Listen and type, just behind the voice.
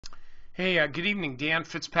Hey, good evening. Dan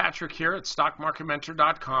Fitzpatrick here at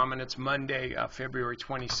stockmarketmentor.com, and it's Monday, February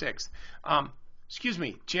 26th.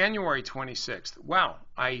 January 26th. Wow,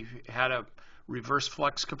 I had a reverse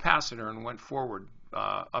flux capacitor and went forward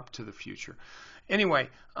up to the future. Anyway,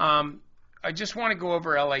 I just want to go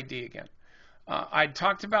over LAD again. I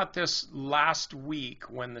talked about this last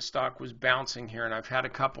week when the stock was bouncing here, and I've had a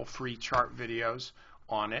couple free chart videos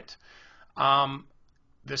on it.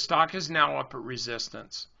 The stock is now up at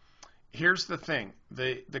resistance. Here's the thing.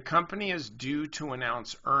 The company is due to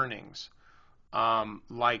announce earnings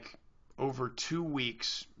like over 2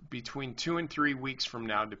 weeks, between 2 and 3 weeks from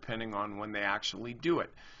now, depending on when they actually do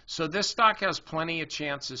it. So this stock has plenty of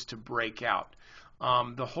chances to break out.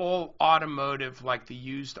 The whole automotive, like the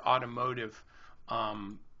used automotive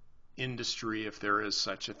industry, if there is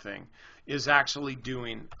such a thing, is actually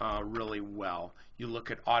doing really well. You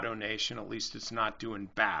look at AutoNation, at least it's not doing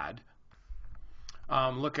bad.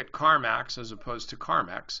 Look at CarMax as opposed to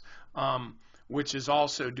CarMax, which is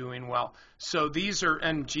also doing well. So these are,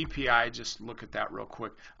 and GPI, just look at that real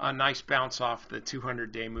quick. A nice bounce off the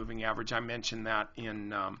 200-day moving average. I mentioned that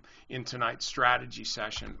in tonight's strategy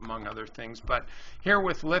session, among other things. But here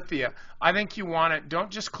with Lithia, I think you want to,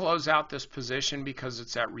 don't just close out this position because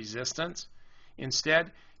it's at resistance.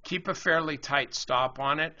 Instead, keep a fairly tight stop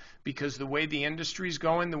on it, because the way the industry's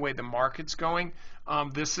going, the way the market's going,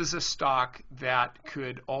 this is a stock that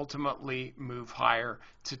could ultimately move higher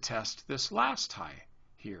to test this last high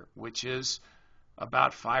here, which is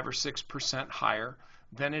about 5 or 6% higher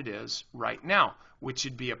than it is right now, which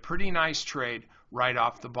would be a pretty nice trade right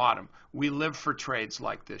off the bottom. We live for trades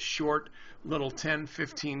like this, short little 10,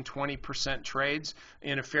 15, 20% trades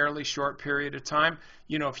in a fairly short period of time.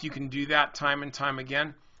 You know, if you can do that time and time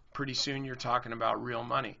again, pretty soon you're talking about real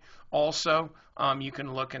money. Also, you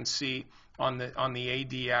can look and see on the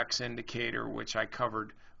ADX indicator, which I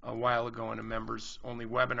covered a while ago in a members only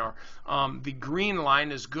webinar. The green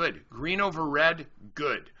line is good. Green over red,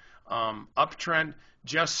 good. Uptrend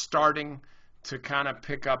just starting to kind of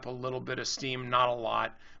pick up a little bit of steam, not a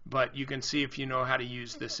lot, but you can see if you know how to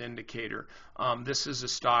use this indicator. This is a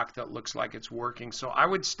stock that looks like it's working, so I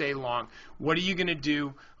would stay long. What are you going to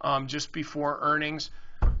do just before earnings?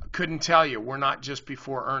 Couldn't tell you. We're not just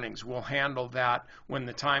before earnings. We'll handle that when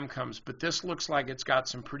the time comes. But this looks like it's got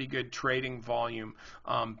some pretty good trading volume,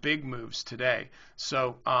 big moves today.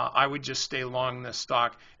 So I would just stay long this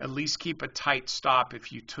stock. At least keep a tight stop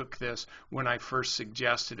if you took this when I first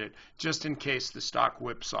suggested it, just in case the stock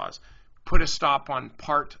whipsaws. Put a stop on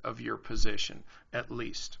part of your position, at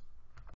least.